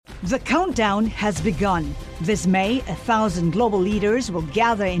The countdown has begun. This May, 1,000 global leaders will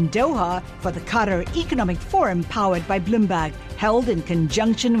gather in Doha for the Qatar Economic Forum powered by Bloomberg, held in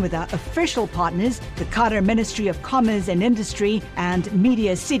conjunction with our official partners, the Qatar Ministry of Commerce and Industry and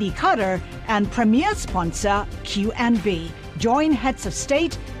Media City Qatar, and premier sponsor QNB. Join heads of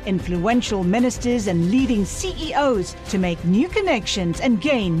state, influential ministers, and leading CEOs to make new connections and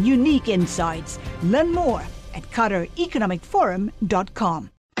gain unique insights. Learn more at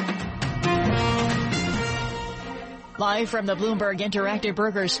QatarEconomicForum.com. Live from the Bloomberg Interactive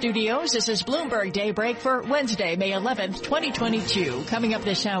Brokers Studios, this is Bloomberg Daybreak for Wednesday, May 11th, 2022. Coming up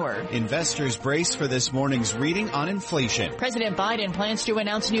this hour. Investors brace for this morning's reading on inflation. President Biden plans to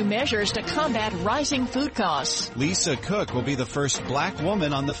announce new measures to combat rising food costs. Lisa Cook will be the first black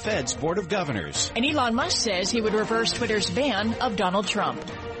woman on the Fed's Board of Governors. And Elon Musk says he would reverse Twitter's ban of Donald Trump.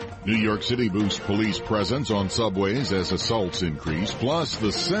 New York City boosts police presence on subways as assaults increase. Plus,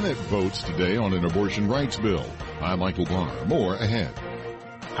 the Senate votes today on an abortion rights bill. I'm Michael Barr. More ahead.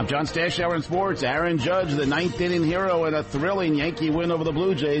 I'm John Stashower in sports. Aaron Judge, the ninth inning hero in a thrilling Yankee win over the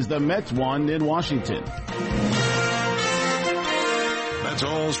Blue Jays. The Mets won in Washington. That's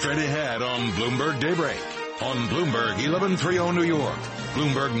all straight ahead on Bloomberg Daybreak. On Bloomberg 1130 New York,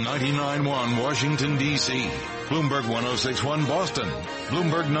 Bloomberg 99.1 Washington, D.C., Bloomberg 106.1 Boston,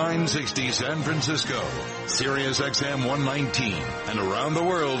 Bloomberg 960 San Francisco, Sirius XM 119, and around the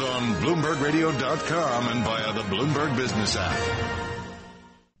world on BloombergRadio.com and via the Bloomberg Business app.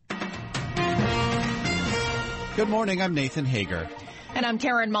 Good morning, I'm Nathan Hager. And I'm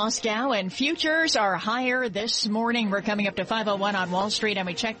Karen Moscow, and futures are higher this morning. We're coming up to 5:01 on Wall Street, and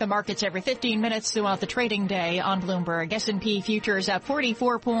we check the markets every 15 minutes throughout the trading day on Bloomberg. S&P futures up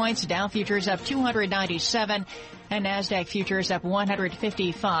 44 points, Dow futures up 297, and NASDAQ futures up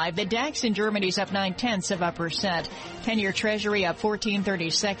 155. The DAX in Germany's up 0.9%. 10-year Treasury up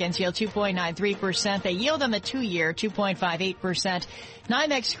 14/32, yield 2.93%. The yield on the 2-year, 2.58%.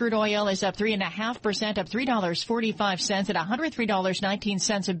 NYMEX crude oil is up 3.5%, up $3.45 at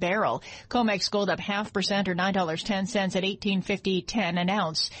 $103.19 a barrel. COMEX gold up 0.5% or $9.10 at $18.50.10 an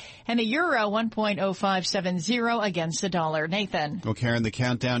ounce. And the euro 1.0570 against the dollar. Nathan. Well, Karen, the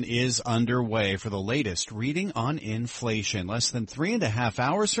countdown is underway for the latest reading on inflation. Less than 3.5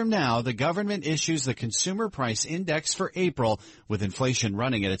 hours from now, the government issues the Consumer Price Index for April, with inflation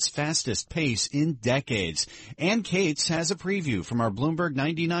running at its fastest pace in decades. Ann Cates has a preview from our Bloomberg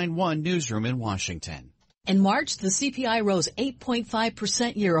 99.1 newsroom in Washington. In March, the CPI rose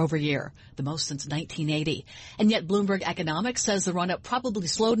 8.5% year over year, the most since 1980. And yet Bloomberg Economics says the run-up probably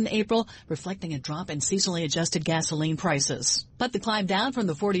slowed in April, reflecting a drop in seasonally adjusted gasoline prices. But the climb down from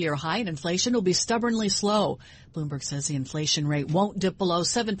the 40-year high in inflation will be stubbornly slow. Bloomberg says the inflation rate won't dip below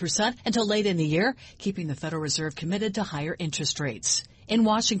 7% until late in the year, keeping the Federal Reserve committed to higher interest rates. In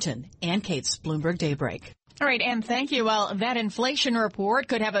Washington, Ann Cates, Bloomberg Daybreak. All right, and thank you. Well, that inflation report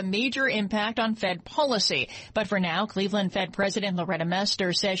could have a major impact on Fed policy. But for now, Cleveland Fed President Loretta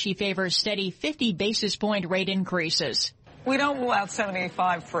Mester says she favors steady 50 basis point rate increases. We don't rule out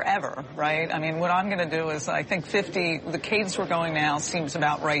 75 forever, right? I mean, what I'm going to do is I think 50, the cadence we're going now seems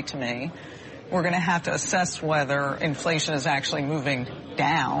about right to me. We're going to have to assess whether inflation is actually moving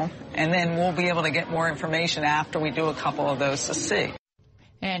down, and then we'll be able to get more information after we do a couple of those to see.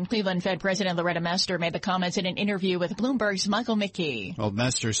 And Cleveland Fed President Loretta Mester made the comments in an interview with Bloomberg's Michael McKee. Well,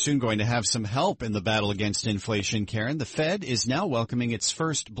 Mester's soon going to have some help in the battle against inflation, Karen. The Fed is now welcoming its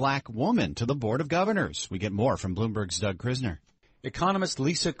first black woman to the Board of Governors. We get more from Bloomberg's Doug Krisner. Economist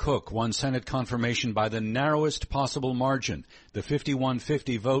Lisa Cook won Senate confirmation by the narrowest possible margin. The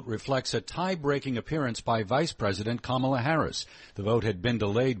 51-50 vote reflects a tie-breaking appearance by Vice President Kamala Harris. The vote had been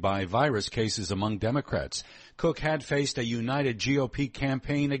delayed by virus cases among Democrats. Cook had faced a united GOP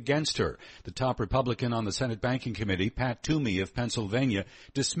campaign against her. The top Republican on the Senate Banking Committee, Pat Toomey of Pennsylvania,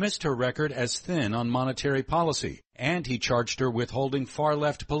 dismissed her record as thin on monetary policy. And he charged her with holding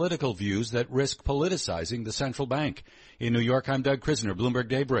far-left political views that risk politicizing the central bank. In New York, I'm Doug Krisner, Bloomberg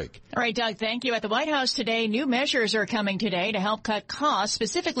Daybreak. All right, Doug, thank you. At the White House today, new measures are coming today to help cut costs,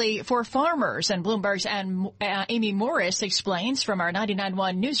 specifically for farmers. And Bloomberg's Amy Morris explains from our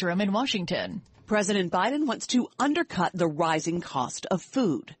 99.1 newsroom in Washington. President Biden wants to undercut the rising cost of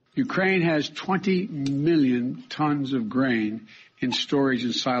food. Ukraine has 20 million tons of grain in storage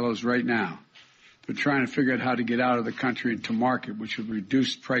in silos right now. They're trying to figure out how to get out of the country and to market, which would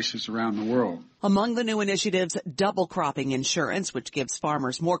reduce prices around the world. Among the new initiatives, double cropping insurance, which gives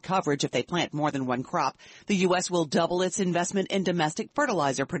farmers more coverage if they plant more than one crop. The U.S. will double its investment in domestic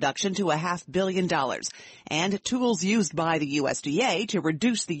fertilizer production to $500 million. And tools used by the USDA to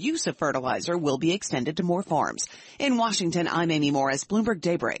reduce the use of fertilizer will be extended to more farms. In Washington, I'm Amy Morris, Bloomberg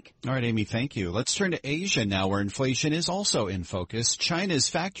Daybreak. All right, Amy, thank you. Let's turn to Asia now, where inflation is also in focus. China's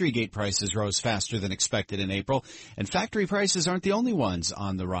factory gate prices rose faster than expected in April, and factory prices aren't the only ones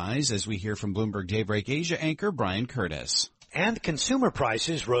on the rise, as we hear from Bloomberg Daybreak Asia anchor Brian Curtis. And consumer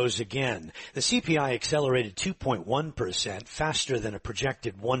prices rose again. The CPI accelerated 2.1%, faster than a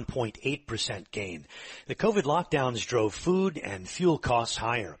projected 1.8% gain. The COVID lockdowns drove food and fuel costs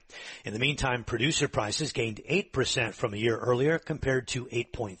higher. In the meantime, producer prices gained 8% from a year earlier compared to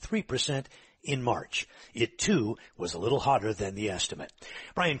 8.3% in March. It, too, was a little hotter than the estimate.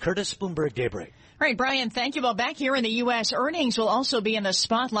 Brian Curtis, Bloomberg Daybreak. All right, Brian, thank you. Well, back here in the U.S., earnings will also be in the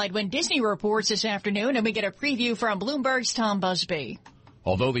spotlight when Disney reports this afternoon, and we get a preview from Bloomberg's Tom Busby.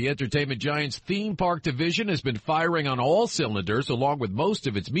 Although the entertainment giant's theme park division has been firing on all cylinders, along with most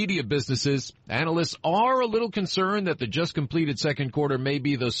of its media businesses, analysts are a little concerned that the just completed second quarter may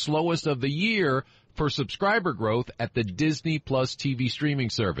be the slowest of the year for subscriber growth at the Disney Plus TV streaming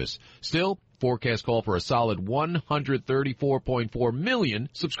service. Still, forecasts call for a solid 134.4 million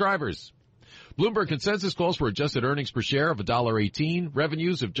subscribers. Bloomberg consensus calls for adjusted earnings per share of $1.18,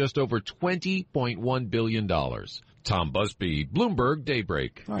 revenues of just over $20.1 billion. Tom Busby, Bloomberg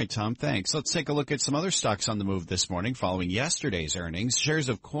Daybreak. All right, Tom, thanks. Let's take a look at some other stocks on the move this morning following yesterday's earnings. Shares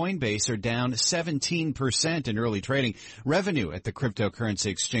of Coinbase are down 17% in early trading. Revenue at the cryptocurrency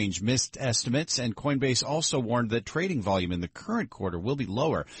exchange missed estimates, and Coinbase also warned that trading volume in the current quarter will be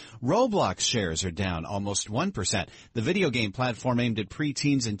lower. Roblox shares are down almost 1%. The video game platform aimed at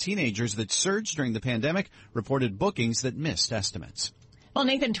preteens and teenagers that surged during the pandemic reported bookings that missed estimates. Well,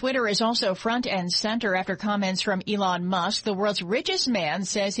 Nathan, Twitter is also front and center after comments from Elon Musk. The world's richest man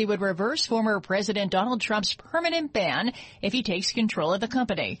says he would reverse former President Donald Trump's permanent ban if he takes control of the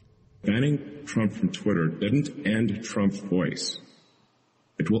company. Banning Trump from Twitter didn't end Trump's voice.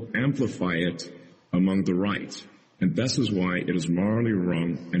 It will amplify it among the right. And this is why it is morally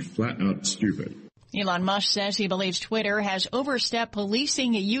wrong and flat out stupid. Elon Musk says he believes Twitter has overstepped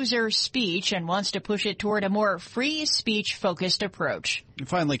policing user speech and wants to push it toward a more free speech-focused approach. And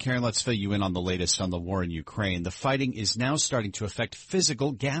finally, Karen, let's fill you in on the latest on the war in Ukraine. The fighting is now starting to affect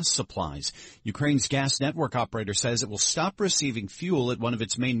physical gas supplies. Ukraine's gas network operator says it will stop receiving fuel at one of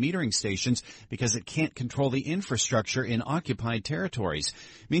its main metering stations because it can't control the infrastructure in occupied territories.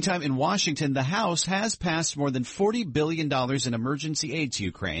 Meantime, in Washington, the House has passed more than $40 billion in emergency aid to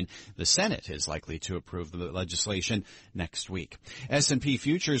Ukraine. The Senate is likely to approve the legislation next week. S&P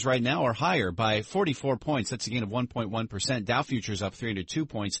futures right now are higher by 44 points. That's a gain of 1.1%. Dow futures up 302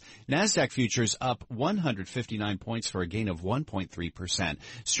 points. NASDAQ futures up 159 points for a gain of 1.3%.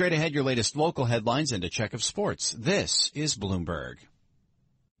 Straight ahead, your latest local headlines and a check of sports. This is Bloomberg.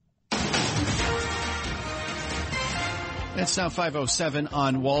 It's now 5:07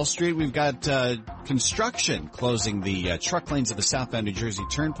 on Wall Street. We've got construction closing the truck lanes of the southbound New Jersey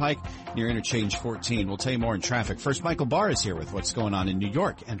Turnpike near Interchange 14. We'll tell you more in traffic. First, Michael Barr is here with what's going on in New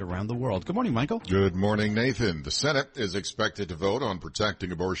York and around the world. Good morning, Michael. Good morning, Nathan. The Senate is expected to vote on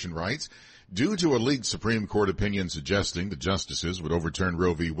protecting abortion rights. Due to a leaked Supreme Court opinion suggesting the justices would overturn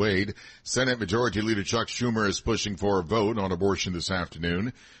Roe v. Wade, Senate Majority Leader Chuck Schumer is pushing for a vote on abortion this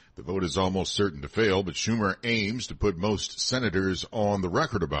afternoon. The vote is almost certain to fail, but Schumer aims to put most senators on the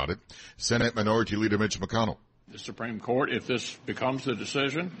record about it. Senate Minority Leader Mitch McConnell. The Supreme Court, if this becomes the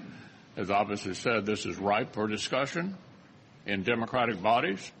decision, has obviously said this is ripe for discussion in Democratic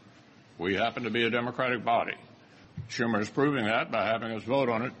bodies. We happen to be a Democratic body. Schumer is proving that by having us vote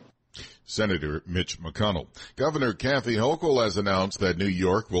on it. Senator Mitch McConnell. Governor Kathy Hochul has announced that New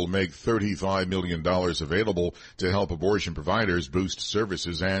York will make $35 million available to help abortion providers boost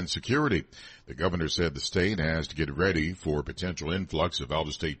services and security. The governor said the state has to get ready for a potential influx of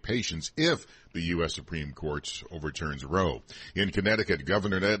out-of-state patients if the U.S. Supreme Court overturns Roe. In Connecticut,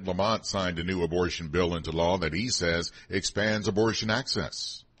 Governor Ned Lamont signed a new abortion bill into law that he says expands abortion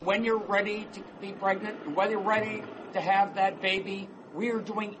access. When you're ready to be pregnant, when you're ready to have that baby, we are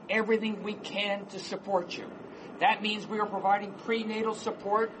doing everything we can to support you. That means we are providing prenatal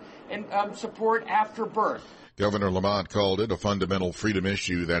support and support after birth. Governor Lamont called it a fundamental freedom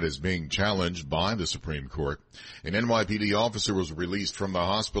issue that is being challenged by the Supreme Court. An NYPD officer was released from the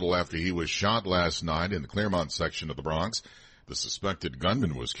hospital after he was shot last night in the Claremont section of the Bronx. The suspected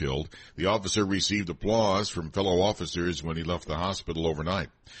gunman was killed. The officer received applause from fellow officers when he left the hospital overnight.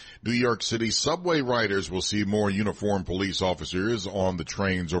 New York City subway riders will see more uniformed police officers on the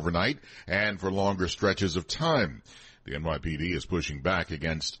trains overnight and for longer stretches of time. The NYPD is pushing back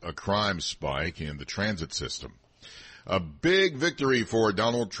against a crime spike in the transit system. A big victory for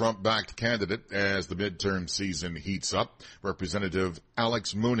Donald Trump-backed candidate as the midterm season heats up. Representative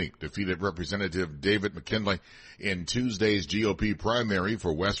Alex Mooney defeated Representative David McKinley in Tuesday's GOP primary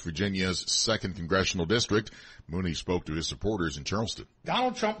for West Virginia's 2nd Congressional District. Mooney spoke to his supporters in Charleston.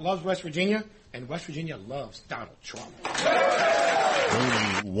 Donald Trump loves West Virginia, and West Virginia loves Donald Trump.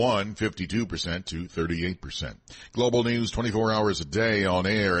 Mooney won 52% to 38%. Global news 24 hours a day on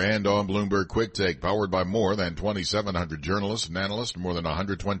air and on Bloomberg Quick Take, powered by more than 2,700 journalists and analysts in more than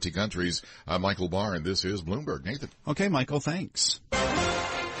 120 countries. I'm Michael Barr, and this is Bloomberg. Nathan. Okay, Michael, thanks.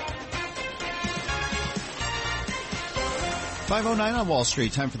 5:09 on Wall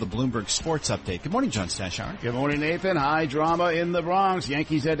Street. Time for the Bloomberg Sports Update. Good morning, John Stashauer. Good morning, Nathan. High drama in the Bronx.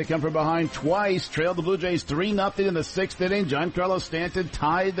 Yankees had to come from behind twice. Trailed the Blue Jays 3-0 in the 6th inning. Giancarlo Stanton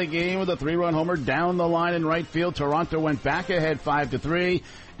tied the game with a 3-run homer down the line in right field. Toronto went back ahead 5-3.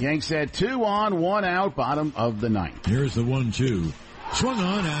 Yanks had 2 on, 1 out, bottom of the 9th. Here's the 1-2. Swung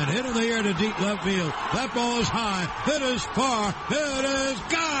on and hit in the air to deep left field. That ball is high. It is far. It is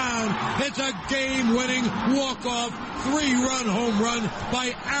gone. It's a game-winning walk-off 3-run home run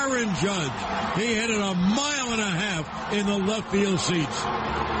by Aaron Judge. He hit it 1.5 miles in the left field seats.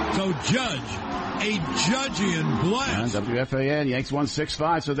 So Judge, a Judgian blast. And WFAN, Yanks won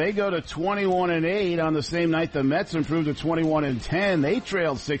 6-5, so they go to 21-8. On the same night, the Mets improved to 21-10. They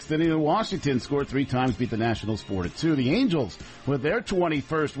trailed 6th inning, and Washington scored 3 times, beat the Nationals 4-2. The Angels with their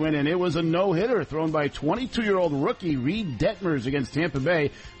 21st win, and it was a no-hitter thrown by 22-year-old rookie Reed Detmers against Tampa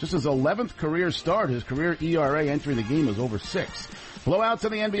Bay. Just his 11th career start. His career ERA entering the game was over 6. Blowouts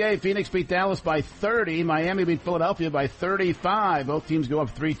in the NBA. Phoenix beat Dallas by 30. Miami beat Philadelphia by 35. Both teams go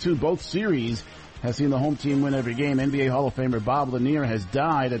up 3-2. Both series has seen the home team win every game. NBA Hall of Famer Bob Lanier has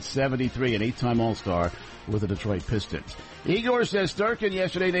died at 73, an 8-time All-Star with the Detroit Pistons. Igor Shesterkin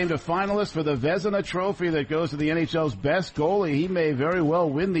yesterday named a finalist for the Vezina Trophy that goes to the NHL's best goalie. He may very well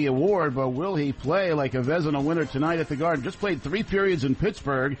win the award, but will he play like a Vezina winner tonight at the Garden? Just played 3 periods in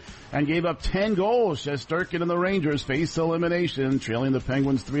Pittsburgh and gave up 10 goals. Shesterkin and the Rangers face elimination, trailing the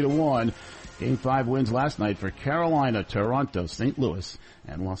Penguins 3-1. Game 5 wins last night for Carolina, Toronto, St. Louis,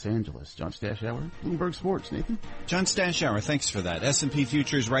 and Los Angeles. John Stashauer, Bloomberg Sports. Nathan? John Stashauer, thanks for that. S&P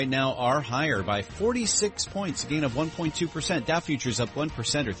futures right now are higher by 46 points, a gain of 1.2%. Dow futures up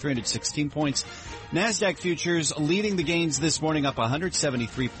 1% or 316 points. NASDAQ futures leading the gains this morning, up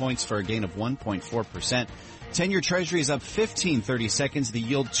 173 points for a gain of 1.4%. 10-year Treasury is up 15 seconds. The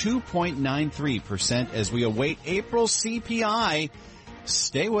yield 2.93% as we await April CPI.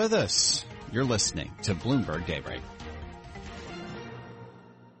 Stay with us. You're listening to Bloomberg Daybreak.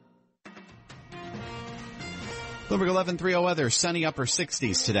 Bloomberg 11:30 weather, sunny upper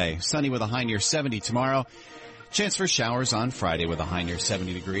 60s today. Sunny with a high near 70 tomorrow. Chance for showers on Friday with a high near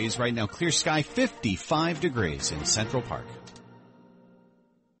 70 degrees. Right now, clear sky, 55 degrees in Central Park.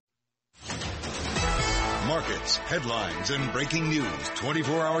 Markets, headlines, and breaking news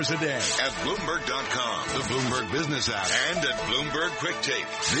 24 hours a day at Bloomberg.com, the Bloomberg Business app, and at Bloomberg Quick Take.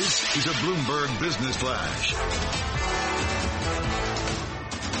 This is a Bloomberg Business Flash.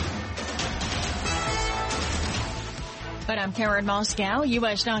 But I'm Karen Moscow.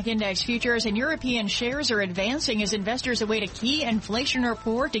 U.S. stock index futures and European shares are advancing as investors await a key inflation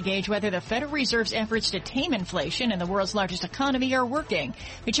report to gauge whether the Federal Reserve's efforts to tame inflation in the world's largest economy are working.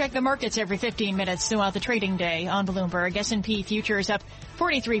 We check the markets every 15 minutes throughout the trading day on Bloomberg. S&P futures up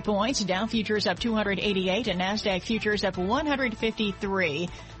 43 points, Dow futures up 288, and NASDAQ futures up 153.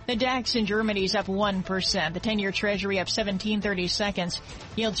 The DAX in Germany is up 1%. The 10-year Treasury up 17/30 seconds.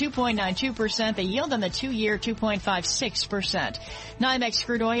 Yield 2.92%. The yield on the 2-year 2.56%. NYMEX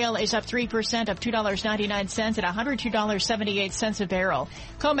crude oil is up 3%, up $2.99 at $102.78 a barrel.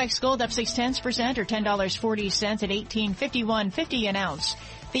 COMEX gold up 0.6% or $10.40 at $18.51.50 an ounce.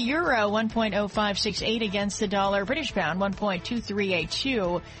 The euro 1.0568 against the dollar. British pound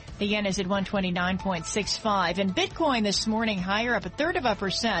 1.2382. The yen is at 129.65. And Bitcoin this morning higher, up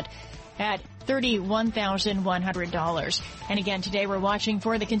 0.33% at $31,100. And again, today we're watching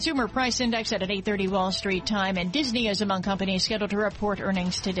for the Consumer Price Index at 8:30 Wall Street time, and Disney is among companies scheduled to report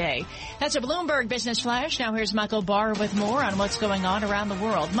earnings today. That's a Bloomberg Business Flash. Now here's Michael Barr with more on what's going on around the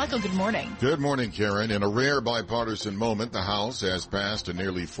world. Michael, good morning. Good morning, Karen. In a rare bipartisan moment, the House has passed a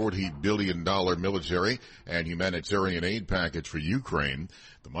nearly $40 billion military and humanitarian aid package for Ukraine.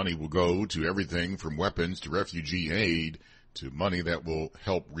 The money will go to everything from weapons to refugee aid to money that will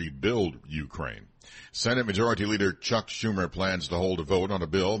help rebuild Ukraine. Senate Majority Leader Chuck Schumer plans to hold a vote on a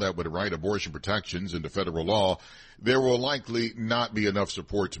bill that would write abortion protections into federal law. There will likely not be enough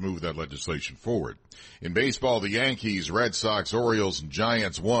support to move that legislation forward. In baseball, the Yankees, Red Sox, Orioles, and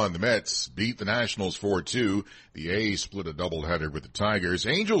Giants won. The Mets beat the Nationals 4-2. The A's split a doubleheader with the Tigers.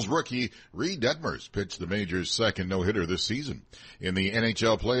 Angels rookie Reed Detmers pitched the Majors' second no-hitter this season. In the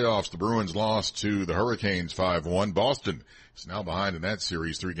NHL playoffs, the Bruins lost to the Hurricanes 5-1. Boston is now behind in that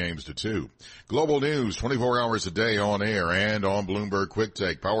series 3-2. Global news 24 hours a day on air and on Bloomberg Quick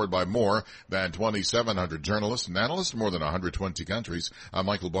Take, powered by more than 2,700 journalists and analysts in more than 120 countries. I'm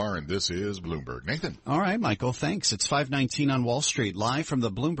Michael Barr, and this is Bloomberg. Nathan. All right, Michael, thanks. It's 5:19 on Wall Street, live from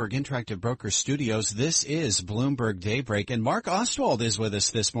the Bloomberg Interactive Brokers Studios. This is Bloomberg Daybreak, and Mark Ostwald is with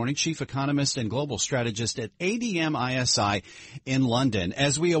us this morning, chief economist and global strategist at ADM ISI in London.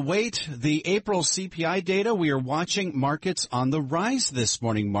 As we await the April CPI data, we are watching markets on the rise this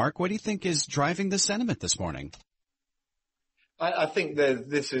morning. Mark, what do you think is driving the sentiment this morning? I think that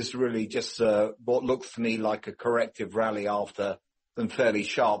this is really just what looks to me like a corrective rally after some fairly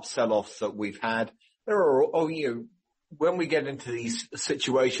sharp sell-offs that we've had. When we get into these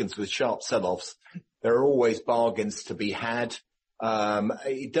situations with sharp sell-offs, there are always bargains to be had.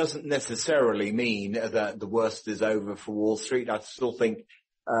 It doesn't necessarily mean that the worst is over for Wall Street. I still think,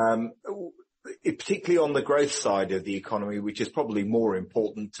 particularly on the growth side of the economy, which is probably more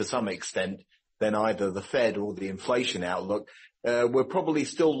important to some extent than either the Fed or the inflation outlook, we're probably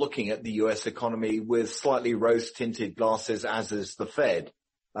still looking at the U.S. economy with slightly rose-tinted glasses, as is the Fed.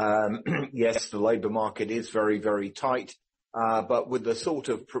 Yes, the labor market is very, very tight, but with the sort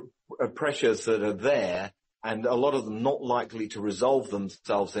of pressures that are there, and a lot of them not likely to resolve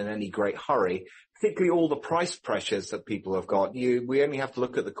themselves in any great hurry, particularly all the price pressures that people have got. We only have to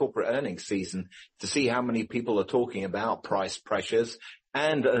look at the corporate earnings season to see how many people are talking about price pressures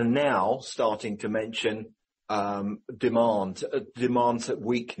and are now starting to mention demand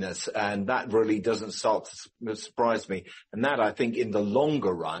weakness, and that really doesn't start to surprise me. And that, I think, in the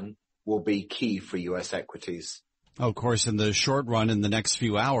longer run will be key for U.S. equities. Of course, in the short run, in the next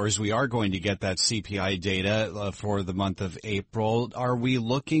few hours, we are going to get that CPI data for the month of April. Are we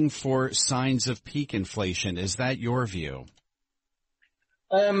looking for signs of peak inflation? Is that your view?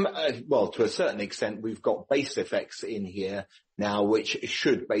 Well, to a certain extent, we've got base effects in here now, which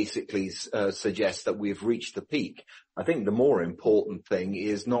should basically suggest that we've reached the peak. I think the more important thing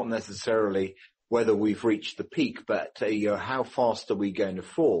is not necessarily whether we've reached the peak, but how fast are we going to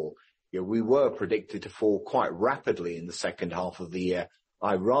fall? We were predicted to fall quite rapidly in the second half of the year.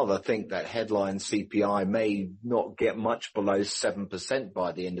 I rather think that headline CPI may not get much below 7%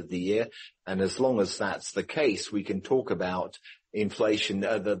 by the end of the year. And as long as that's the case, we can talk about inflation,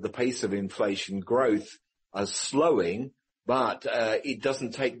 the pace of inflation growth as slowing, but it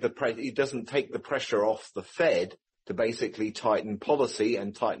doesn't take the pressure off the Fed to basically tighten policy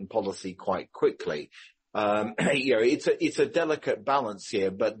quite quickly. It's a delicate balance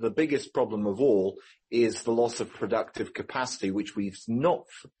here, but the biggest problem of all is the loss of productive capacity, which we've not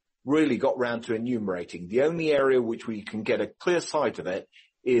really got round to enumerating. The only area which we can get a clear sight of it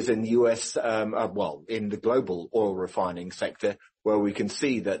is in the US, in the global oil refining sector, where we can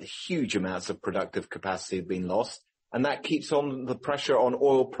see that huge amounts of productive capacity have been lost. And that keeps on the pressure on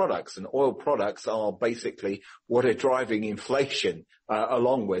oil products. And oil products are basically what are driving inflation,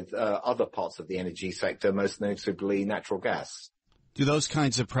 along with other parts of the energy sector, most notably natural gas. Do those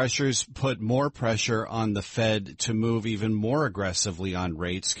kinds of pressures put more pressure on the Fed to move even more aggressively on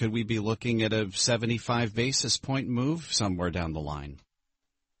rates? Could we be looking at a 75 basis point move somewhere down the line?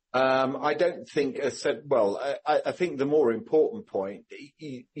 I don't think, I think the more important point,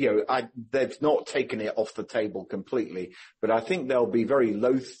 they've not taken it off the table completely, but I think they'll be very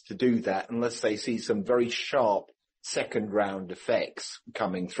loath to do that unless they see some very sharp second round effects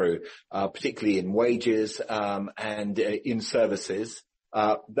coming through, particularly in wages, and in services.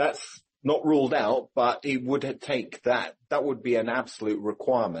 That's not ruled out, but it would take that would be an absolute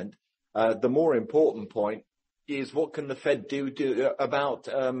requirement. The more important point is what can the Fed do about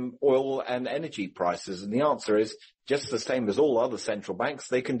oil and energy prices? And the answer is just the same as all other central banks.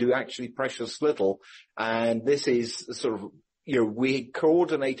 They can do actually precious little. And this is sort of, we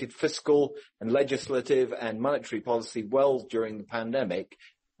coordinated fiscal and legislative and monetary policy well during the pandemic,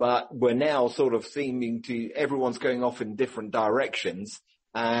 but we're now sort of seeming to, everyone's going off in different directions.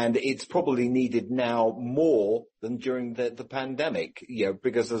 And it's probably needed now more than during the pandemic,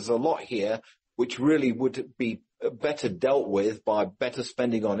 because there's a lot here which really would be better dealt with by better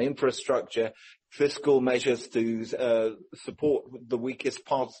spending on infrastructure, fiscal measures to support the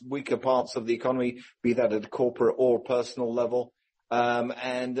weaker parts of the economy, be that at a corporate or personal level.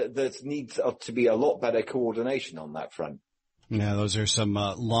 And there needs to be a lot better coordination on that front. Yeah, those are some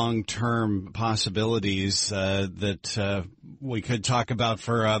long-term possibilities that we could talk about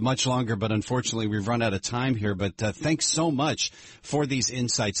for much longer, but unfortunately we've run out of time here. But thanks so much for these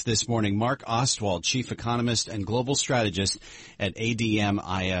insights this morning. Mark Ostwald, Chief Economist and Global Strategist at ADM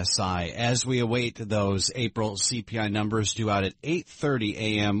ISI. As we await those April CPI numbers due out at 8:30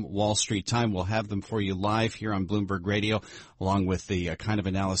 a.m. Wall Street time, we'll have them for you live here on Bloomberg Radio, along with the kind of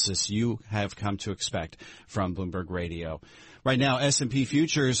analysis you have come to expect from Bloomberg Radio. Right now, S&P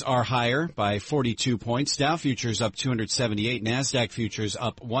futures are higher by 42 points. Dow futures up 278. NASDAQ futures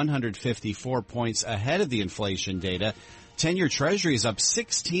up 154 points ahead of the inflation data. 10-year Treasury is up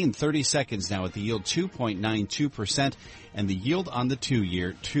 16 seconds now with the yield 2.92% and the yield on the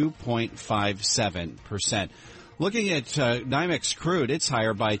 2-year 2.57%. Looking at NYMEX crude, it's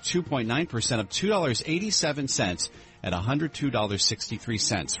higher by 2.9%, up $2.87 at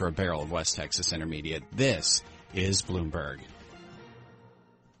 $102.63 for a barrel of West Texas Intermediate. This is Bloomberg.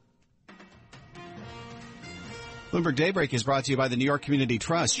 Bloomberg Daybreak is brought to you by the New York Community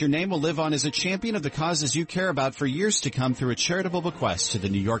Trust. Your name will live on as a champion of the causes you care about for years to come through a charitable bequest to the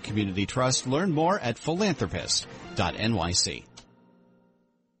New York Community Trust. Learn more at philanthropist.nyc.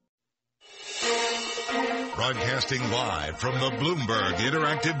 Broadcasting live from the Bloomberg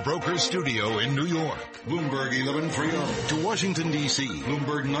Interactive Brokers Studio in New York. Bloomberg 1130 to Washington, D.C.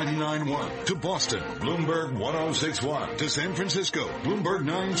 Bloomberg 99.1 to Boston. Bloomberg 106.1 to San Francisco. Bloomberg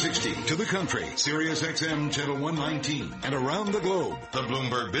 960 to the country. Sirius XM Channel 119 and around the globe. The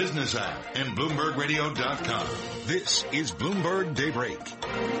Bloomberg Business app and BloombergRadio.com. This is Bloomberg Daybreak.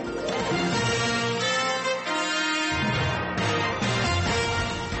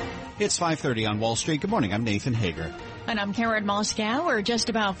 It's 5:30 on Wall Street. Good morning. I'm Nathan Hager. And I'm Karen Moscow. We're just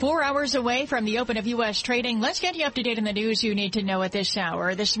about 4 hours away from the open of U.S. trading. Let's get you up to date on the news you need to know at this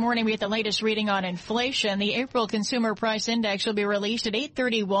hour. This morning, we get the latest reading on inflation. The April Consumer Price Index will be released at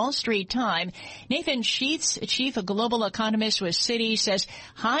 8:30 Wall Street time. Nathan Sheets, chief global economist with Citi, says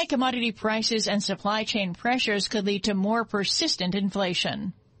high commodity prices and supply chain pressures could lead to more persistent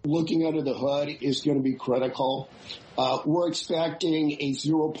inflation. Looking under the hood is going to be critical. We're expecting a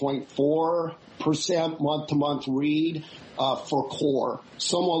 0.4% month-to-month read for core,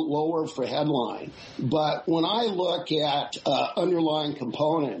 somewhat lower for headline. But when I look at underlying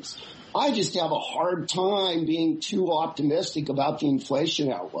components, I just have a hard time being too optimistic about the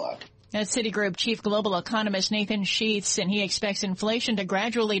inflation outlook. That's Citigroup chief global economist Nathan Sheets, and he expects inflation to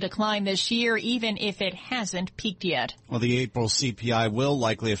gradually decline this year, even if it hasn't peaked yet. Well, the April CPI will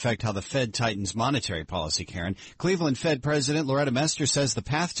likely affect how the Fed tightens monetary policy, Karen. Cleveland Fed President Loretta Mester says the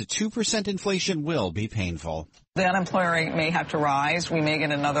path to 2% inflation will be painful. The unemployment rate may have to rise. We may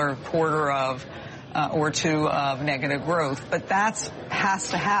get another quarter of or two of negative growth, but that has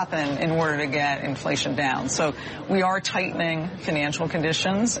to happen in order to get inflation down. So we are tightening financial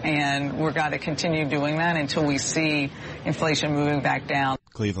conditions, and we've got to continue doing that until we see inflation moving back down.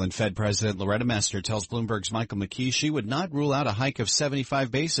 Cleveland Fed President Loretta Mester tells Bloomberg's Michael McKee she would not rule out a hike of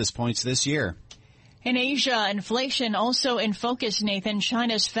 75 basis points this year. In Asia, inflation also in focus, Nathan.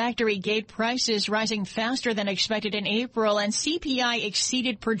 China's factory gate prices rising faster than expected in April, and CPI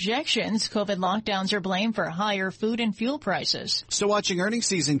exceeded projections. COVID lockdowns are blamed for higher food and fuel prices. So watching earnings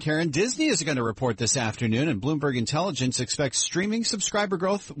season, Karen, Disney is going to report this afternoon, and Bloomberg Intelligence expects streaming subscriber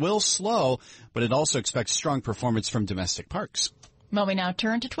growth will slow, but it also expects strong performance from domestic parks. Well, we now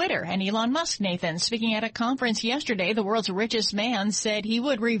turn to Twitter and Elon Musk, Nathan. Speaking at a conference yesterday, the world's richest man said he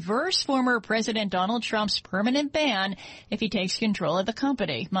would reverse former President Donald Trump's permanent ban if he takes control of the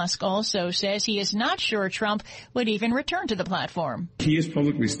company. Musk also says he is not sure Trump would even return to the platform. He has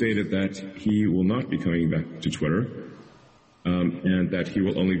publicly stated that he will not be coming back to Twitter, and that he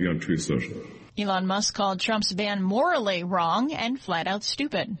will only be on Truth Social. Elon Musk called Trump's ban morally wrong and flat out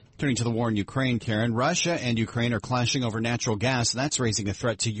stupid. Turning to the war in Ukraine, Karen, Russia and Ukraine are clashing over natural gas, and that's raising a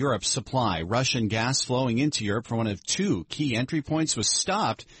threat to Europe's supply. Russian gas flowing into Europe from one of two key entry points was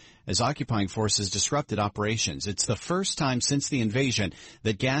stopped as occupying forces disrupted operations. It's the first time since the invasion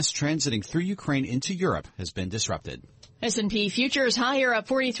that gas transiting through Ukraine into Europe has been disrupted. S&P futures higher, up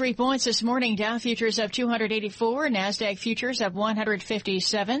 43 points this morning. Dow futures up 284. NASDAQ futures up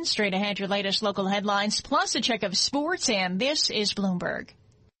 157. Straight ahead, your latest local headlines, plus a check of sports, and this is Bloomberg.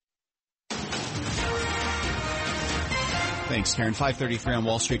 Thanks, Karen. 533 on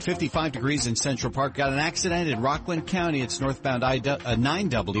Wall Street, 55 degrees in Central Park. Got an accident in Rockland County. It's northbound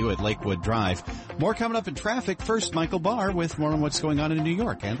 9W at Lakewood Drive. More coming up in traffic. First, Michael Barr with more on what's going on in New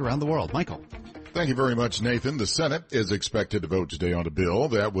York and around the world. Michael. Thank you very much, Nathan. The Senate is expected to vote today on a bill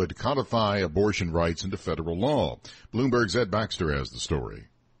that would codify abortion rights into federal law. Bloomberg's Ed Baxter has the story.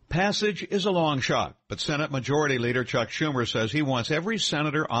 Passage is a long shot, but Senate Majority Leader Chuck Schumer says he wants every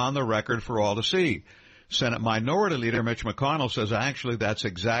senator on the record for all to see. Senate Minority Leader Mitch McConnell says actually that's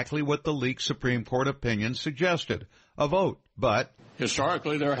exactly what the leaked Supreme Court opinion suggested, a vote. But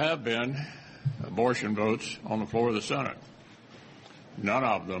historically there have been abortion votes on the floor of the Senate. None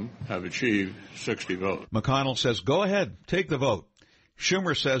of them have achieved 60 votes. McConnell says go ahead, take the vote.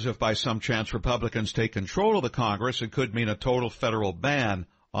 Schumer says if by some chance Republicans take control of the Congress, it could mean a total federal ban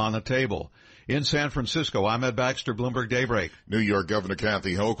on the table. In San Francisco, I'm Ed Baxter, Bloomberg Daybreak. New York Governor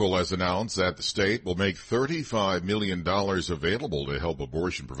Kathy Hochul has announced that the state will make $35 million available to help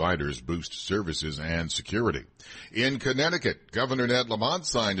abortion providers boost services and security. In Connecticut, Governor Ned Lamont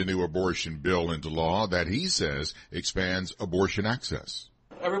signed a new abortion bill into law that he says expands abortion access.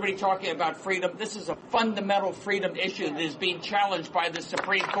 Everybody talking about freedom. This is a fundamental freedom issue that is being challenged by the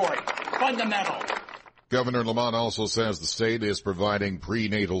Supreme Court. Fundamental. Governor Lamont also says the state is providing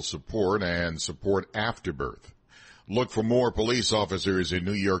prenatal support and support after birth. Look for more police officers in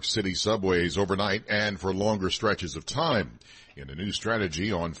New York City subways overnight and for longer stretches of time. In a new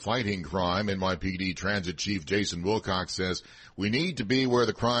strategy on fighting crime, NYPD Transit Chief Jason Wilcox says we need to be where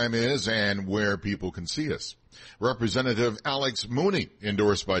the crime is and where people can see us. Representative Alex Mooney,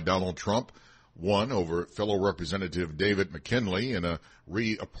 endorsed by Donald Trump, won over fellow Representative David McKinley in a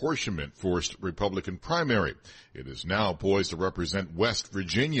reapportionment forced Republican primary. It is now poised to represent West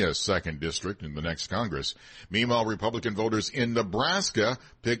Virginia's 2nd District in the next Congress. Meanwhile, Republican voters in Nebraska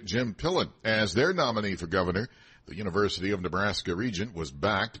picked Jim Pillen as their nominee for governor. The University of Nebraska Regent was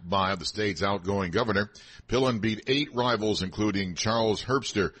backed by the state's outgoing governor. Pillen beat 8 rivals, including Charles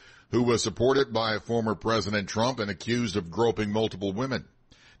Herbster, who was supported by former President Trump and accused of groping multiple women.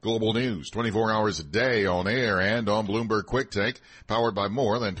 Global news, 24 hours a day on air and on Bloomberg Quick Take, powered by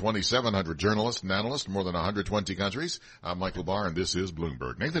more than 2,700 journalists and analysts in more than 120 countries. I'm Michael Barr, and this is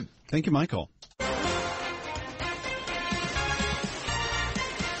Bloomberg. Nathan. Thank you, Michael.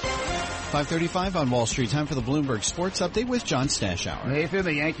 5:35 on Wall Street. Time for the Bloomberg Sports Update with John Stashower. Nathan,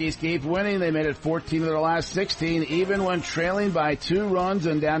 the Yankees keep winning. They made it 14 of their last 16, even when trailing by 2 runs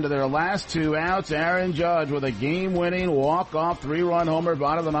and down to their last 2 outs. Aaron Judge with a game-winning walk-off 3-run homer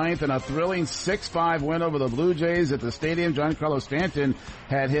bottom of the 9th and a thrilling 6-5 win over the Blue Jays at the stadium. Giancarlo Stanton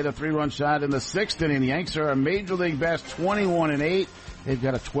had hit a 3-run shot in the 6th inning. The Yanks are a Major League best 21-8. They've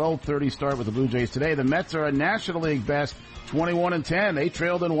got a 12:30 start with the Blue Jays today. The Mets are a National League best 21-10. They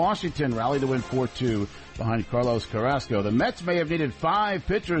trailed in Washington, rallied to win 4-2 behind Carlos Carrasco. The Mets may have needed 5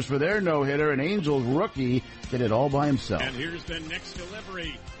 pitchers for their no-hitter. An Angels rookie did it all by himself. And here's the next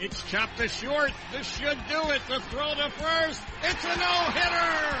delivery. It's chopped to short. This should do it. The throw to first. It's a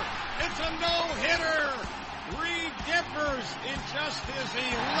no-hitter. It's a no-hitter. Reed Dippers in just his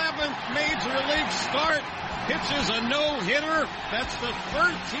 11th Major League start pitches a no-hitter. That's the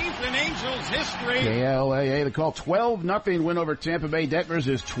 13th in Angels history. KLAA, the call 12-0 win over Tampa Bay. Detmers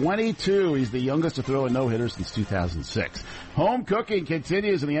is 22. He's the youngest to throw a no-hitter since 2006. Home cooking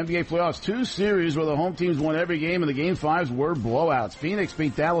continues in the NBA playoffs. 2 series where the home teams won every game, and the Game 5s were blowouts. Phoenix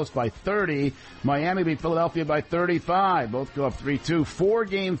beat Dallas by 30. Miami beat Philadelphia by 35. Both go up 3-2. 4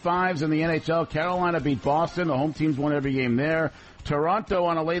 Game 5s in the NHL. Carolina beat Boston. The home teams won every game there. Toronto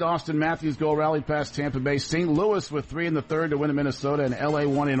on a late Austin Matthews goal rallied past Tampa Bay. St. Louis with 3 in the 3rd to win in Minnesota, and LA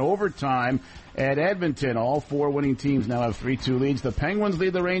won in overtime at Edmonton. All 4 winning teams now have 3-2 leads. The Penguins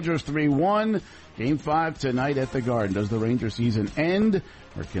lead the Rangers 3-1. Game 5 tonight at the Garden. Does the Ranger season end,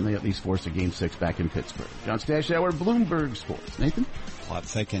 or can they at least force a Game 6 back in Pittsburgh? John Stashower, Bloomberg Sports. Nathan? Plot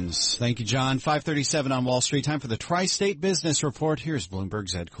thickens. Thank you, John. 5:37 on Wall Street. Time for the Tri-State Business Report. Here's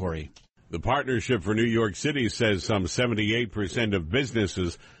Bloomberg's Ed Corey. The Partnership for New York City says some 78% of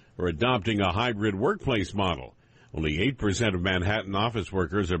businesses are adopting a hybrid workplace model. Only 8% of Manhattan office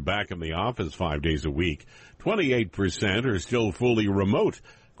workers are back in the office 5 days a week. 28% are still fully remote,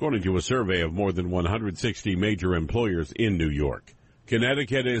 according to a survey of more than 160 major employers in New York.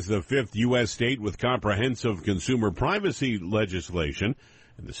 Connecticut is the 5th U.S. state with comprehensive consumer privacy legislation,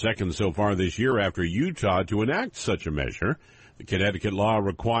 and the 2nd so far this year after Utah to enact such a measure. The Connecticut law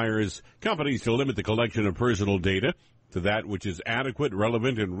requires companies to limit the collection of personal data to that which is adequate,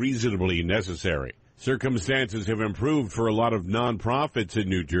 relevant, and reasonably necessary. Circumstances have improved for a lot of nonprofits in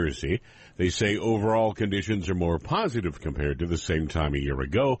New Jersey. They say overall conditions are more positive compared to the same time a year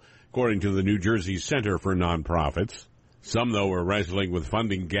ago, according to the New Jersey Center for Nonprofits. Some, though, are wrestling with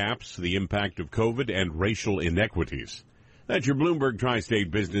funding gaps, the impact of COVID, and racial inequities. That's your Bloomberg Tri-State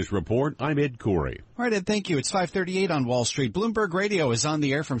Business Report. I'm Ed Corey. All right, Ed, thank you. It's 5:38 on Wall Street. Bloomberg Radio is on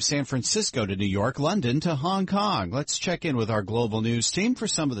the air from San Francisco to New York, London to Hong Kong. Let's check in with our global news team for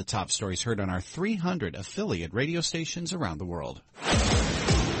some of the top stories heard on our 300 affiliate radio stations around the world.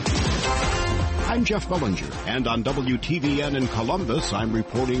 I'm Jeff Bellinger, and on WTVN in Columbus, I'm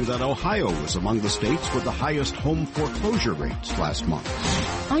reporting that Ohio was among the states with the highest home foreclosure rates last month.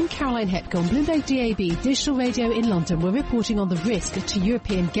 I'm Caroline Hepcombe, Bloomberg DAB Digital Radio in London. We're reporting on the risk to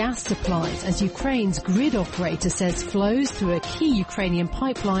European gas supplies as Ukraine's grid operator says flows through a key Ukrainian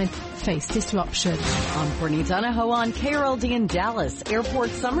pipeline face disruption. I'm Courtney Donahoe on KRLD in Dallas.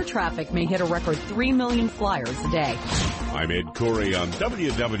 Airport summer traffic may hit a record 3 million flyers a day. I'm Ed Corey on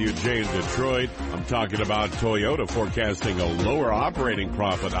WWJ in Detroit. I'm talking about Toyota forecasting a lower operating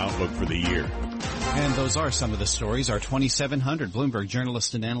profit outlook for the year. And those are some of the stories our 2,700 Bloomberg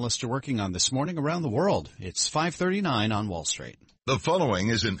journalists and analysts are working on this morning around the world. It's 5:39 on Wall Street. The following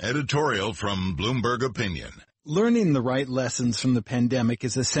is an editorial from Bloomberg Opinion. Learning the right lessons from the pandemic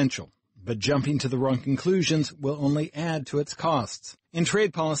is essential, but jumping to the wrong conclusions will only add to its costs. In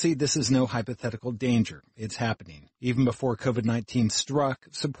trade policy, this is no hypothetical danger. It's happening. Even before COVID-19 struck,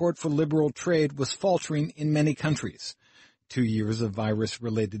 support for liberal trade was faltering in many countries. 2 years of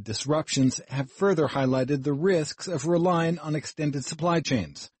virus-related disruptions have further highlighted the risks of relying on extended supply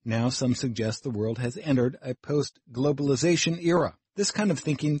chains. Now some suggest the world has entered a post-globalization era. This kind of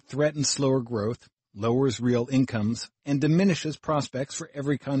thinking threatens slower growth, lowers real incomes, and diminishes prospects for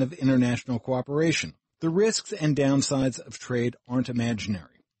every kind of international cooperation. The risks and downsides of trade aren't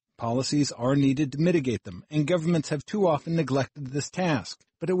imaginary. Policies are needed to mitigate them, and governments have too often neglected this task.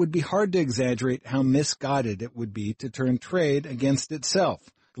 But it would be hard to exaggerate how misguided it would be to turn trade against itself.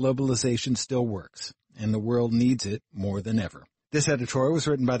 Globalization still works, and the world needs it more than ever. This editorial was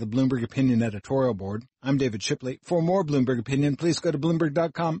written by the Bloomberg Opinion Editorial Board. I'm David Shipley. For more Bloomberg Opinion, please go to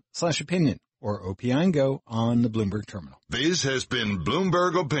Bloomberg.com/opinion or OPI and Go on the Bloomberg Terminal. This has been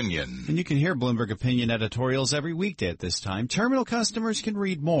Bloomberg Opinion. And you can hear Bloomberg Opinion editorials every weekday at this time. Terminal customers can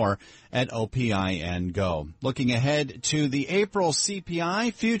read more at OPI and Go. Looking ahead to the April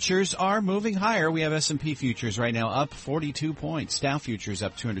CPI, futures are moving higher. We have S&P futures right now up 42 points. Dow futures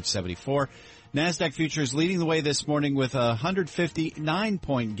up 274. NASDAQ futures leading the way this morning with a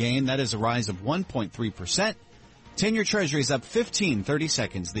 159-point gain. That is a rise of 1.3%. 10-year Treasuries up 15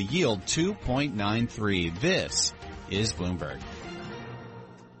 seconds. The yield 2.93. This is Bloomberg.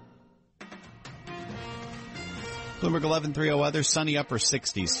 Bloomberg 11:30 weather, sunny upper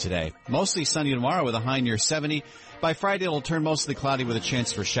 60s today. Mostly sunny tomorrow with a high near 70. By Friday, it'll turn mostly cloudy with a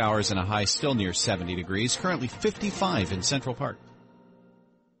chance for showers and a high still near 70 degrees. Currently 55 in Central Park.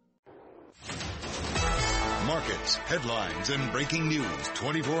 Markets, headlines, and breaking news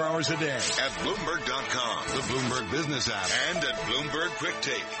 24 hours a day at Bloomberg.com, the Bloomberg Business app, and at Bloomberg Quick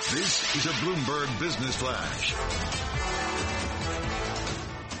Take. This is a Bloomberg Business Flash.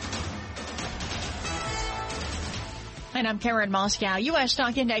 And I'm Karen Moscow. U.S.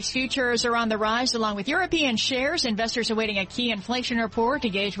 stock index futures are on the rise along with European shares. Investors awaiting a key inflation report to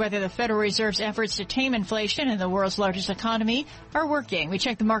gauge whether the Federal Reserve's efforts to tame inflation in the world's largest economy are working. We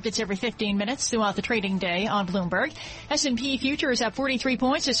check the markets every 15 minutes throughout the trading day on Bloomberg. S&P futures up 43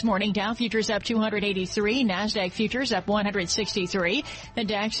 points this morning. Dow futures up 283. NASDAQ futures up 163. The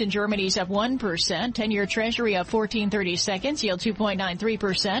DAX in Germany's up 1%. 10-year Treasury up 14.30 seconds. Yield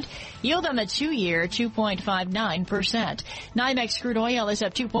 2.93%. Yield on the 2-year 2.59%. NYMEX crude oil is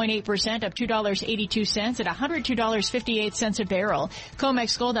up 2.8%, up $2.82 at $102.58 a barrel.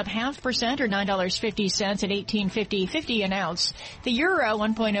 COMEX gold up 0.5% or $9.50 at $18.50 an ounce. The euro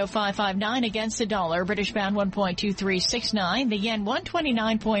 1.0559 against the dollar. British pound 1.2369. The yen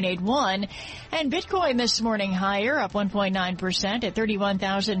 129.81. And Bitcoin this morning higher, up 1.9% at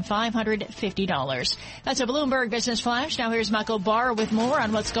 $31,550. That's a Bloomberg Business Flash. Now here's Michael Barr with more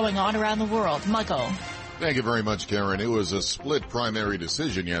on what's going on around the world. Michael. Thank you very much, Karen. It was a split primary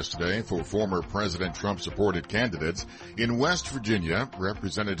decision yesterday for former President Trump-supported candidates. In West Virginia,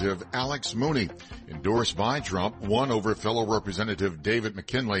 Representative Alex Mooney, endorsed by Trump, won over fellow Representative David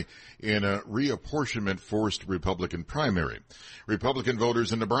McKinley in a reapportionment forced Republican primary. Republican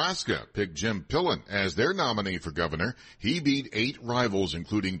voters in Nebraska picked Jim Pillen as their nominee for governor. He beat 8 rivals,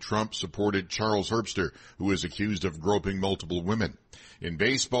 including Trump-supported Charles Herbster, who is accused of groping multiple women. In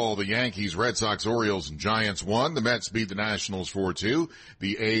baseball, the Yankees, Red Sox, Orioles, and Giants won. The Mets beat the Nationals 4-2.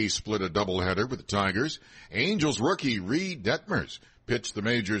 The A's split a doubleheader with the Tigers. Angels rookie Reed Detmers pitched the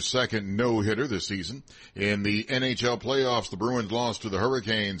major's second no-hitter this season. In the NHL playoffs, the Bruins lost to the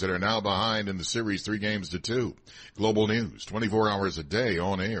Hurricanes and are now behind in the series 3-2. Global news, 24 hours a day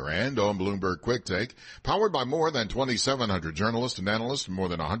on air and on Bloomberg Quick Take, powered by more than 2,700 journalists and analysts from more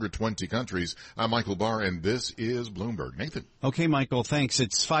than 120 countries. I'm Michael Barr, and this is Bloomberg. Nathan. Okay, Michael, thanks.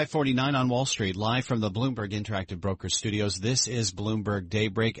 It's 5:49 on Wall Street, live from the Bloomberg Interactive Brokers Studios. This is Bloomberg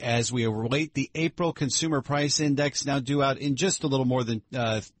Daybreak as we await the April Consumer Price Index, now due out in just a little more than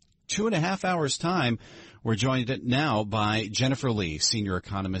 2.5 hours' time. We're joined now by Jennifer Lee, senior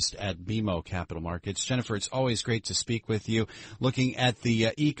economist at BMO Capital Markets. Jennifer, it's always great to speak with you. Looking at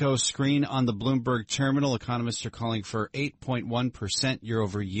the eco screen on the Bloomberg terminal, economists are calling for 8.1% year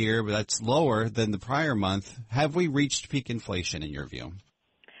over year, but that's lower than the prior month. Have we reached peak inflation in your view?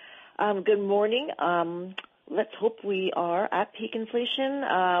 Good morning. Let's hope we are at peak inflation,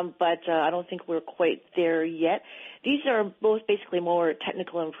 but I don't think we're quite there yet. These are both basically more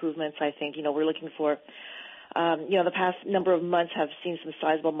technical improvements, I think. We're looking for, the past number of months have seen some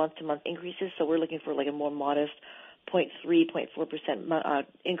sizable month-to-month increases, so we're looking for like a more modest 0.3%, 0.4%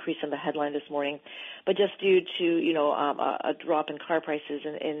 increase in the headline this morning. But just due to, a drop in car prices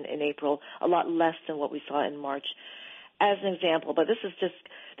in April, a lot less than what we saw in March. As an example, but this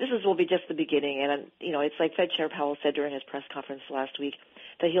will be just the beginning, and it's like Fed Chair Powell said during his press conference last week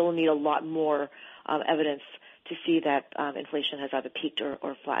that he'll need a lot more evidence to see that inflation has either peaked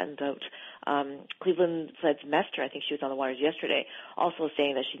or flattened out. Cleveland Fed's Mester, I think she was on the wires yesterday, also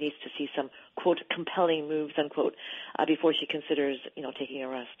saying that she needs to see some quote compelling moves unquote before she considers taking a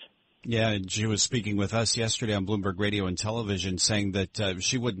rest. Yeah, and she was speaking with us yesterday on Bloomberg Radio and Television saying that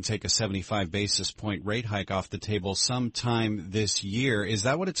she wouldn't take a 75 basis point rate hike off the table sometime this year. Is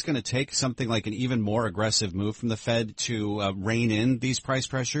that what it's going to take, something like an even more aggressive move from the Fed to rein in these price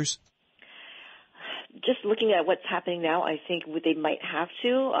pressures? Just looking at what's happening now, I think they might have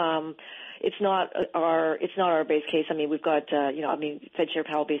to. It's not our base case. I mean, we've got, Fed Chair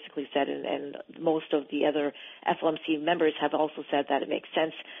Powell basically said, and most of the other FOMC members have also said that it makes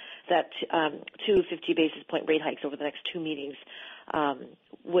sense that 2 50 basis point rate hikes over the next two meetings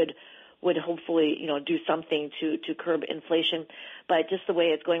would hopefully do something to curb inflation. But just the way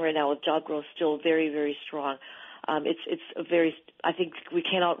it's going right now with job growth still very, very strong, I think we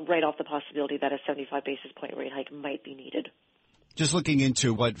cannot write off the possibility that a 75 basis point rate hike might be needed. Just looking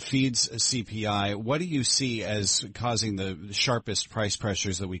into what feeds CPI, what do you see as causing the sharpest price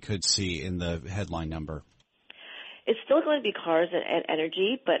pressures that we could see in the headline number? It's still going to be cars and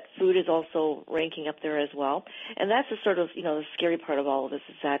energy, but food is also ranking up there as well. And that's the sort of, the scary part of all of this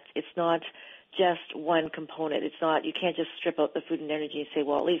is that it's not just one component. It's not, you can't just strip out the food and energy and say,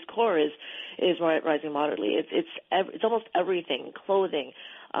 well, at least core is rising moderately. It's almost everything, clothing,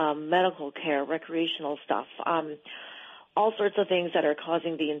 medical care, recreational stuff, all sorts of things that are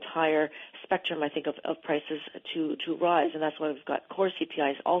causing the entire spectrum, I think, of prices to rise. And that's why we've got core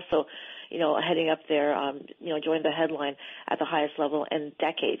CPIs also, heading up there, joined the headline at the highest level in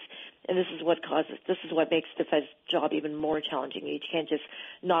decades. And this is what makes the Fed's job even more challenging. You can't just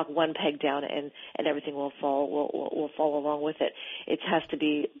knock one peg down and everything will fall along with it. It has to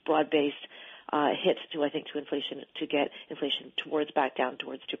be broad-based hit to inflation to get inflation back down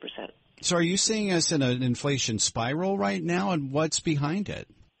towards 2%. So are you seeing us in an inflation spiral right now, and what's behind it?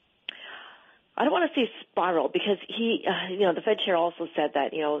 I don't want to say spiral because the Fed chair also said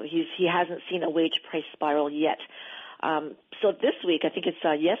that, he hasn't seen a wage price spiral yet. So this week, I think it's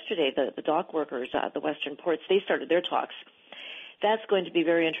yesterday, the dock workers at the Western ports, they started their talks. That's going to be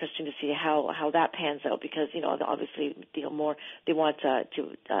very interesting to see how that pans out because, obviously, they want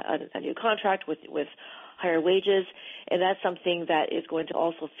a new contract with higher wages, and that's something that is going to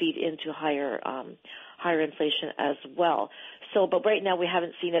also feed into higher inflation as well. So, but right now we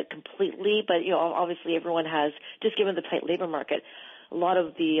haven't seen it completely, but obviously everyone has, just given the tight labor market, a lot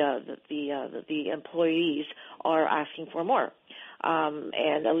of the employees are asking for more.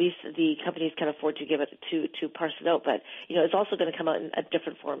 And at least the companies can afford to give it to parse it out. But, it's also going to come out in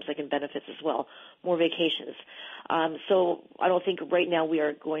different forms, like in benefits as well, more vacations. So I don't think right now we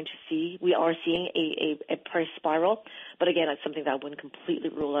are seeing a price spiral. But again, it's something that I wouldn't completely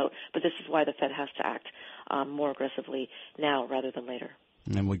rule out. But this is why the Fed has to act more aggressively now rather than later.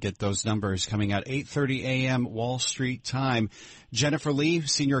 And we get those numbers coming out 8:30 a.m. Wall Street time. Jennifer Lee,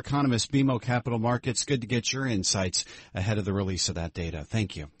 senior economist, BMO Capital Markets. Good to get your insights ahead of the release of that data.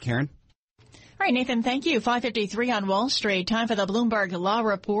 Thank you. Karen? All right, Nathan, thank you. 5:53 on Wall Street. Time for the Bloomberg Law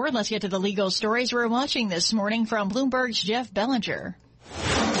Report. Let's get to the legal stories we're watching this morning from Bloomberg's Jeff Bellinger.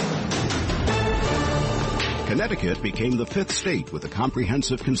 Connecticut became the 5th state with a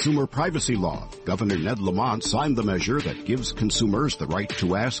comprehensive consumer privacy law. Governor Ned Lamont signed the measure that gives consumers the right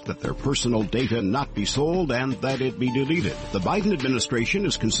to ask that their personal data not be sold and that it be deleted. The Biden administration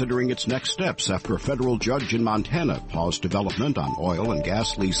is considering its next steps after a federal judge in Montana paused development on oil and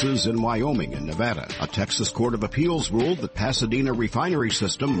gas leases in Wyoming and Nevada. A Texas Court of Appeals ruled that Pasadena refinery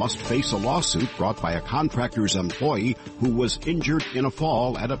system must face a lawsuit brought by a contractor's employee who was injured in a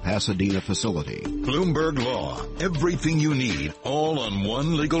fall at a Pasadena facility. Bloomberg Law. Everything you need, all on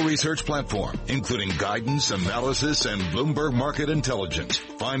one legal research platform, including guidance, analysis, and Bloomberg Market Intelligence.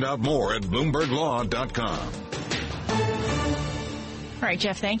 Find out more at BloombergLaw.com. All right,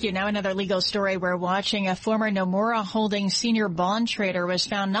 Jeff, thank you. Now another legal story we're watching. A former Nomura Holdings senior bond trader was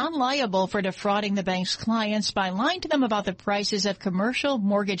found not liable for defrauding the bank's clients by lying to them about the prices of commercial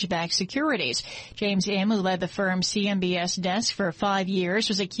mortgage-backed securities. James Im, who led the firm's CMBS desk for 5 years,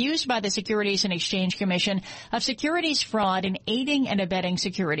 was accused by the Securities and Exchange Commission of securities fraud and aiding and abetting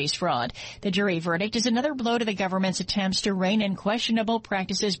securities fraud. The jury verdict is another blow to the government's attempts to rein in questionable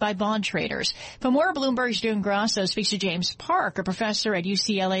practices by bond traders. For more, Bloomberg's June Grasso speaks to James Park, a professor at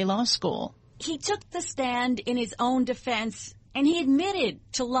UCLA Law School. He took the stand in his own defense, and he admitted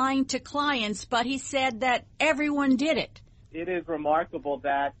to lying to clients, but he said that everyone did it. It is remarkable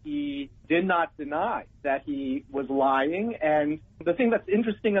that he did not deny that he was lying. And the thing that's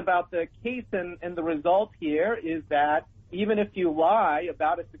interesting about the case and the result here is that even if you lie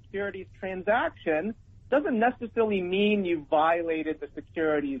about a securities transaction, doesn't necessarily mean you violated the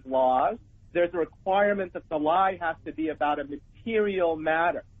securities laws. There's a requirement that the lie has to be about a material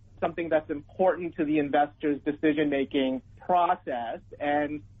matter, something that's important to the investor's decision-making process.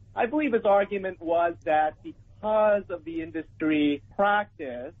 And I believe his argument was that because of the industry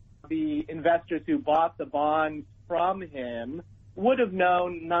practice, the investors who bought the bonds from him would have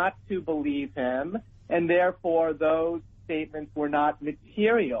known not to believe him, and therefore those statements were not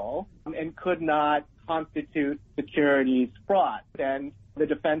material and could not constitute securities fraud. And the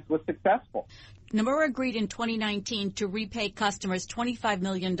defense was successful. Nomura agreed in 2019 to repay customers $25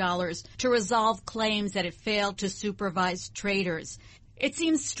 million to resolve claims that it failed to supervise traders. It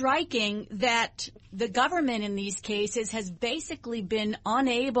seems striking that the government in these cases has basically been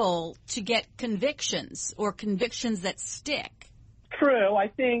unable to get convictions or convictions that stick. True. I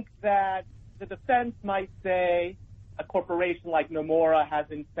think that the defense might say a corporation like Nomura has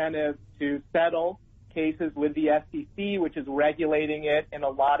incentive to settle cases with the SEC, which is regulating it in a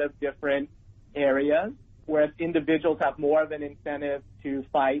lot of different areas, whereas individuals have more of an incentive to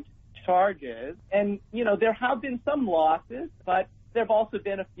fight charges. And, you know, there have been some losses, but there have also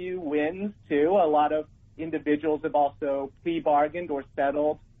been a few wins, too. A lot of individuals have also plea-bargained or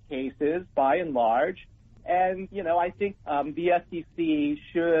settled cases, by and large. And, you know, I think the SEC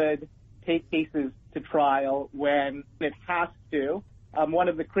should take cases to trial when it has to. One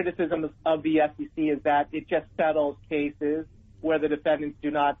of the criticisms of the SEC is that it just settles cases where the defendants do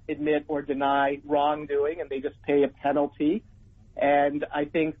not admit or deny wrongdoing and they just pay a penalty. And I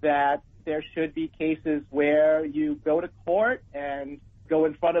think that there should be cases where you go to court and go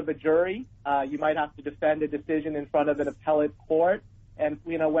in front of a jury. You might have to defend a decision in front of an appellate court. And,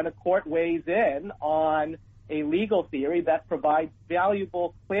 you know, when a court weighs in on a legal theory, that provides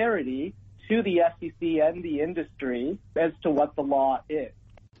valuable clarity to the SEC and the industry as to what the law is.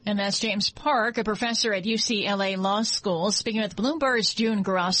 And that's James Park, a professor at UCLA Law School, speaking with Bloomberg's June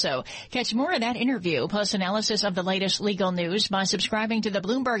Grasso. Catch more of that interview, plus analysis of the latest legal news by subscribing to the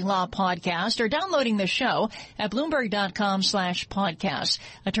Bloomberg Law Podcast or downloading the show at Bloomberg.com/podcast.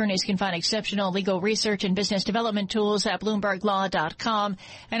 Attorneys can find exceptional legal research and business development tools at BloombergLaw.com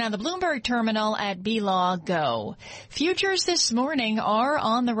and on the Bloomberg terminal at BLaw Go. Futures this morning are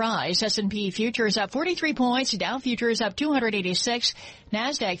on the rise. S&P futures up 43 points, Dow futures up 286,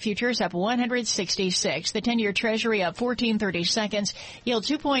 NASDAQ futures up 166. The 10-year Treasury up 14.30 seconds. Yield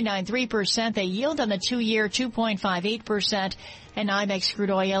 2.93%. The yield on the 2-year 2.58%. And NYMEX crude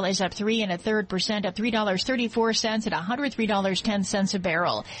oil is up 3 1/3%, up $3.34 at $103.10 a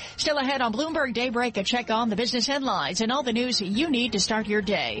barrel. Still ahead on Bloomberg Daybreak, a check on the business headlines and all the news you need to start your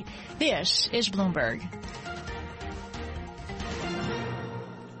day. This is Bloomberg.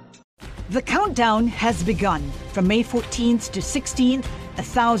 The countdown has begun. From May 14th to 16th,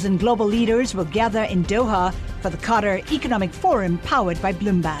 1,000 global leaders will gather in Doha for the Qatar Economic Forum powered by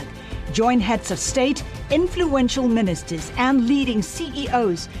Bloomberg. Join heads of state, influential ministers, and leading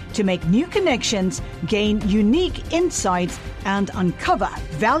CEOs to make new connections, gain unique insights, and uncover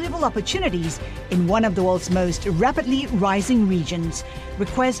valuable opportunities in one of the world's most rapidly rising regions.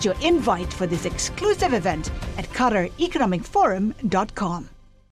 Request your invite for this exclusive event at QatarEconomicForum.com.